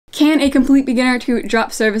Can a complete beginner to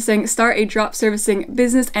drop servicing start a drop servicing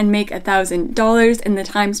business and make $1,000 in the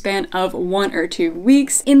time span of 1 or 2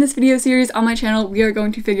 weeks? In this video series on my channel, we are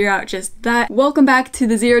going to figure out just that. Welcome back to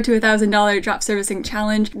the $0 to $1,000 drop servicing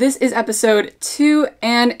challenge. This is episode 2,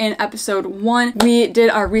 and in episode 1, we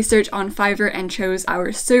did our research on Fiverr and chose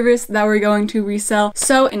our service that we're going to resell.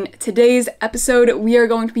 So in today's episode, we are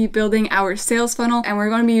going to be building our sales funnel, and we're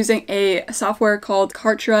going to be using a software called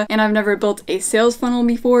Kartra, and I've never built a sales funnel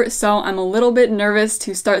before, so I'm a little bit nervous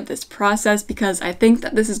to start this process because I think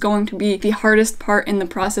that this is going to be the hardest part in the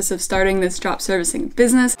process of starting this drop servicing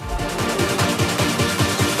business.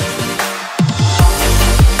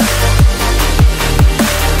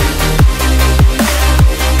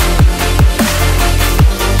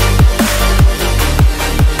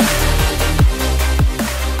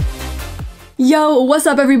 Yo, what's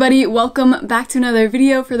up everybody? Welcome back to another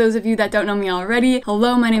video. For those of you that don't know me already,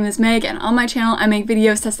 hello, my name is Meg, and on my channel I make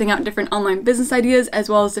videos testing out different online business ideas as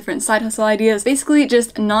well as different side hustle ideas, basically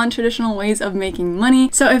just non-traditional ways of making money.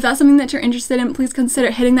 So if that's something that you're interested in, please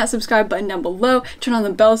consider hitting that subscribe button down below, turn on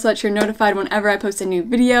the bell so that you're notified whenever I post a new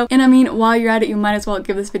video. And I mean, while you're at it, you might as well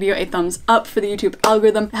give this video a thumbs up for the YouTube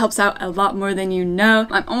algorithm. It helps out a lot more than you know.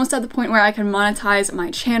 I'm almost at the point where I can monetize my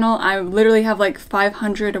channel. I literally have like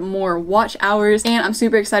 500 more watch hours, and I'm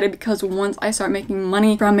super excited because once I start making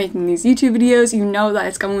money from making these YouTube videos, you know that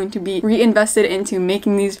it's going to be reinvested into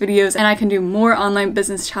making these videos and I can do more online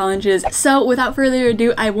business challenges. So without further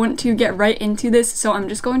ado, I want to get right into this. So I'm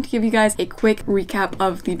just going to give you guys a quick recap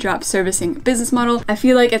of the drop servicing business model. I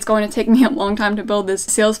feel like it's going to take me a long time to build this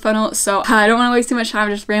sales funnel, so I don't want to waste too much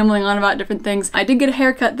time just rambling on about different things. I did get a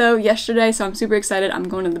haircut though yesterday, so I'm super excited. I'm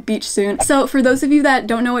going to the beach soon. So for those of you that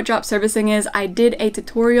don't know what drop servicing is, I did a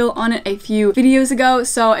tutorial on it a few videos ago,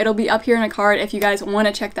 so it'll be up here in a card if you guys want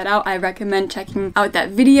to check that out. I recommend checking out that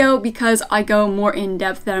video because I go more in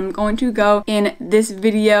depth than I'm going to go in this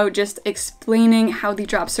video, just explaining how the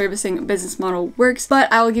drop servicing business model works.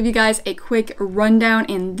 But I will give you guys a quick rundown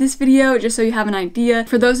in this video just so you have an idea.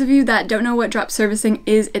 For those of you that don't know what drop servicing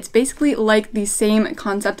is, it's basically like the same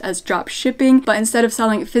concept as drop shipping, but instead of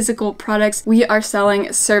selling physical products, we are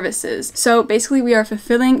selling services. So basically we are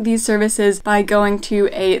fulfilling these services by going to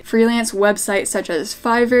a freelance website such as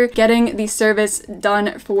Fiverr, getting the service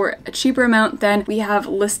done for a cheaper amount than we have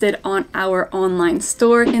listed on our online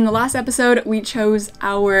store. In the last episode, we chose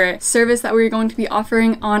our service that we were going to be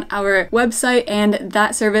offering on our website, and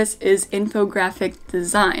that service is infographic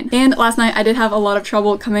design. And last night I did have a lot of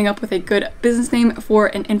trouble coming up with a good business name for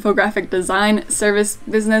an infographic design service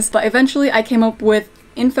business, but eventually I came up with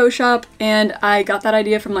InfoShop, and I got that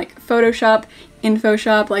idea from like Photoshop,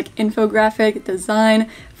 InfoShop, like infographic design,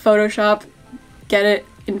 Photoshop, get it?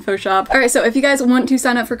 InfoShop. Alright, so if you guys want to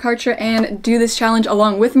sign up for Kartra and do this challenge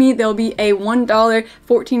along with me, there'll be a $1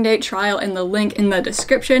 14-day trial in the link in the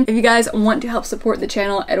description. If you guys want to help support the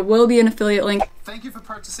channel, it will be an affiliate link. Thank you for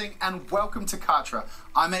purchasing and welcome to Kartra.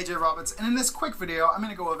 I'm AJ Roberts, and in this quick video, I'm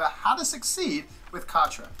going to go over how to succeed with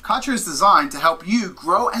Kartra. Kartra is designed to help you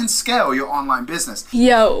grow and scale your online business.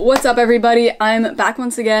 Yo, what's up everybody? I'm back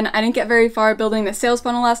once again. I didn't get very far building the sales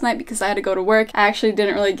funnel last night because I had to go to work. I actually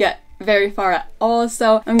didn't really get very far at all,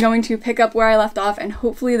 so I'm going to pick up where I left off, and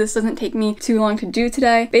hopefully this doesn't take me too long to do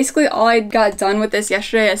today. Basically all I got done with this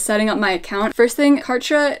yesterday is setting up my account. First thing,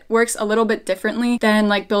 Kartra works a little bit differently than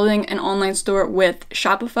like building an online store with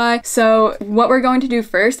Shopify. So what we're going to do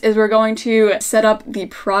first is we're going to set up the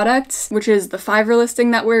products, which is the Fiverr listing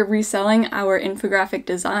that we're reselling, our infographic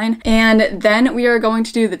design, and then we are going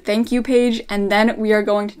to do the thank you page, and then we are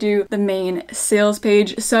going to do the main sales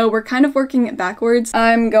page. So we're kind of working backwards.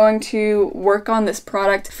 I'm going to work on this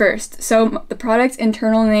product first. So the product's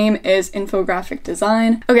internal name is infographic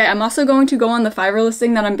design. Okay, I'm also going to go on the Fiverr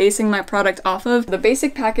listing that I'm basing my product off of. The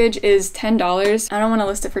basic package is $10. I don't want to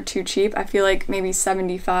list it for too cheap. I feel like maybe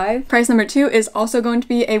 $75. Price number 2 is also going to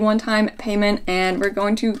be a one-time payment, and we're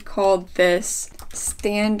going to call this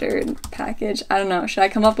standard package. I don't know, should I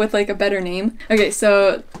come up with like a better name? Okay,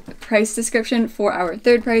 so price description for our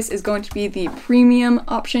third price is going to be the premium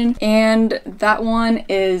option, and that one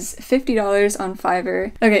is $50 on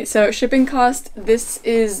Fiverr. Okay, so shipping cost, this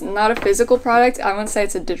is not a physical product. I wouldn't say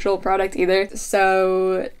it's a digital product either,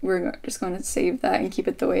 so we're just going to save that and keep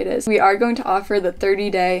it the way it is. We are going to offer the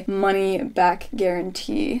 30-day money back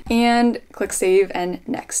guarantee, and click save and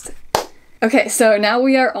next. Okay, so now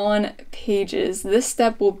we are on pages. This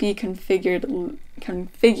step will be configured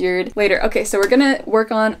later. Okay, so we're gonna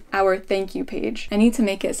work on our thank you page. I need to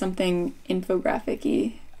make it something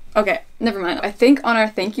infographic-y. Okay, never mind. I think on our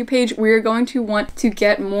thank you page, we're going to want to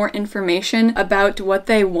get more information about what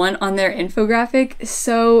they want on their infographic.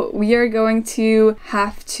 So we are going to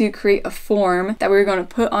have to create a form that we're going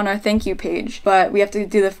to put on our thank you page, but we have to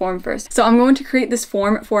do the form first. So I'm going to create this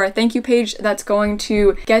form for our thank you page that's going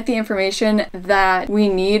to get the information that we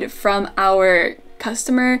need from our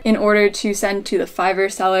customer in order to send to the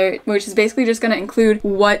Fiverr seller, which is basically just going to include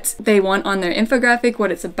what they want on their infographic,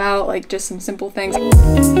 what it's about, like just some simple things.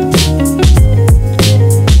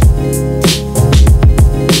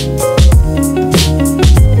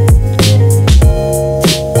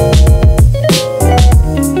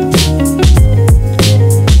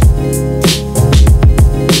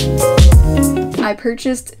 I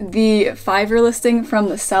purchased the Fiverr listing from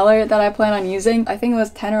the seller that I plan on using. I think it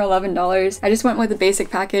was $10 or $11. I just went with the basic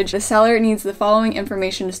package. The seller needs the following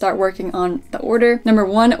information to start working on the order. Number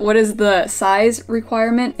 1, what is the size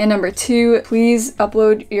requirement? And number 2, please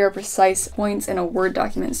upload your precise points in a Word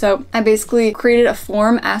document. So I basically created a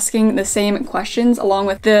form asking the same questions along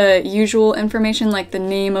with the usual information like the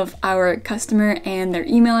name of our customer and their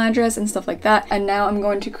email address and stuff like that. And now I'm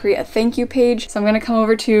going to create a thank you page. So I'm going to come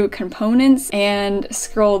over to components and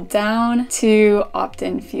scroll down to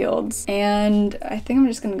opt-in fields. And I think I'm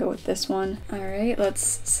just gonna go with this one. All right,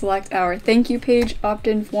 let's select our thank you page,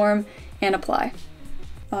 opt-in form, and apply.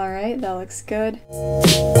 All right, that looks good.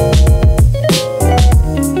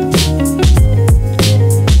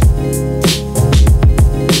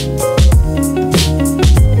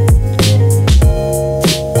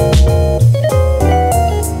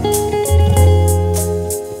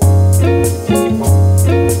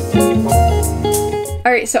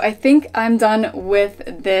 Alright, so I think I'm done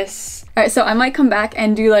with this. Alright, so I might come back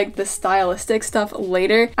and do like the stylistic stuff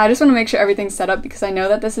later. I just want to make sure everything's set up because I know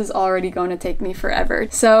that this is already going to take me forever.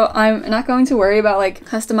 So I'm not going to worry about like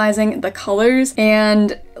customizing the colors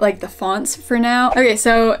and like the fonts for now. Okay,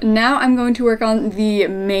 so now I'm going to work on the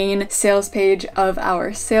main sales page of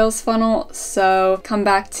our sales funnel. So come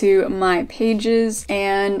back to my pages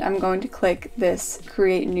and I'm going to click this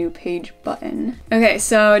create new page button. Okay,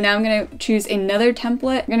 so now I'm gonna choose another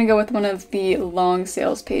template. I'm gonna go with one of the long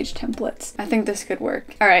sales page templates. I think this could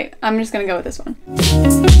work. All right, I'm just gonna go with this one.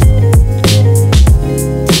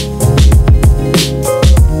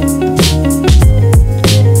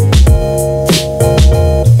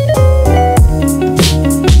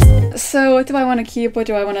 So what do I want to keep? What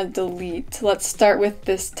do I want to delete? Let's start with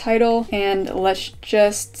this title and let's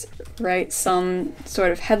just write some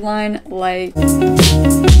sort of headline like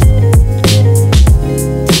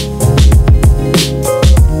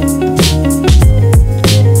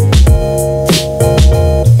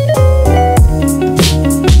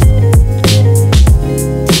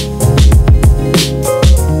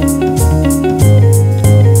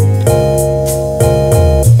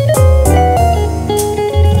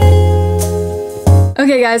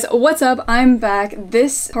Okay guys, what's up? I'm back.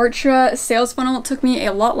 This Kartra sales funnel took me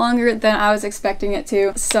a lot longer than I was expecting it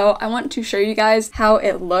to, so I want to show you guys how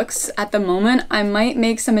it looks at the moment. I might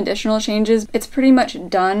make some additional changes. It's pretty much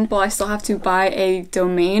done. Well, I still have to buy a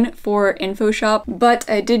domain for InfoShop, but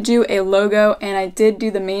I did do a logo and I did do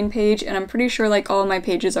the main page, and I'm pretty sure like all of my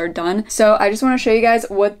pages are done. So I just want to show you guys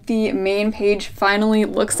what the main page finally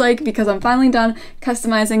looks like because I'm finally done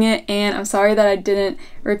customizing it, and I'm sorry that I didn't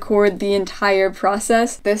record the entire process.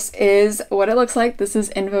 This is what it looks like. This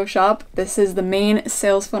is InfoShop. This is the main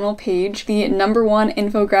sales funnel page. The #1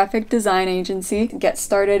 infographic design agency. Get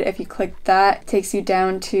started. If you click that, it takes you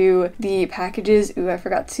down to the packages. Ooh, I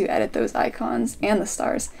forgot to edit those icons and the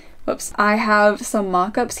stars. Whoops. I have some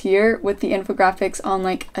mock-ups here with the infographics on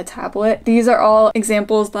like a tablet. These are all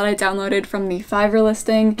examples that I downloaded from the Fiverr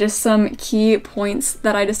listing. Just some key points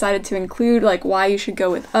that I decided to include, like why you should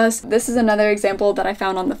go with us. This is another example that I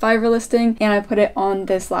found on the Fiverr listing and I put it on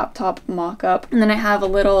this laptop mock-up. And then I have a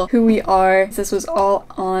little who we are. This was all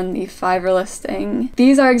on the Fiverr listing.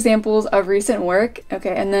 These are examples of recent work.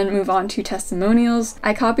 Okay, and then move on to testimonials.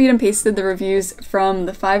 I copied and pasted the reviews from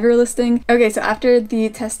the Fiverr listing. Okay, so after the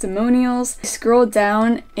testimonials, scroll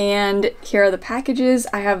down and here are the packages.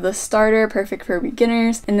 I have the starter, perfect for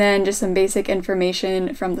beginners, and then just some basic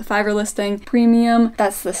information from the Fiverr listing. Premium,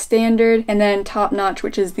 that's the standard, and then top notch,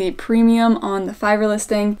 which is the premium on the Fiverr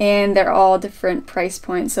listing, and they're all different price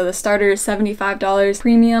points. So the starter is $75,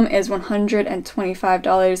 premium is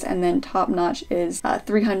 $125, and then top notch is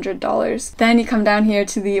 $300. Then you come down here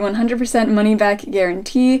to the 100% money back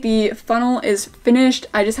guarantee. The funnel is finished.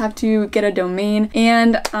 I just have to get a domain,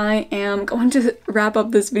 and I am going to wrap up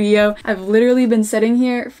this video. I've literally been sitting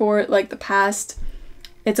here for like the past,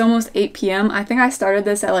 it's almost 8 p.m. I think I started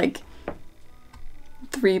this at like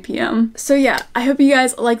 3 p.m. So yeah, I hope you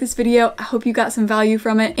guys like this video. I hope you got some value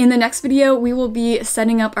from it. In the next video, we will be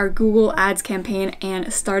setting up our Google Ads campaign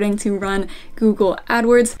and starting to run Google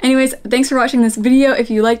AdWords. Anyways, thanks for watching this video. If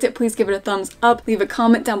you liked it, please give it a thumbs up. Leave a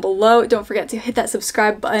comment down below. Don't forget to hit that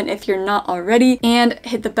subscribe button if you're not already, and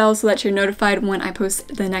hit the bell so that you're notified when I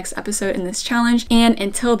post the next episode in this challenge. And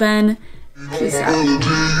until then, peace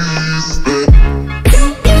out.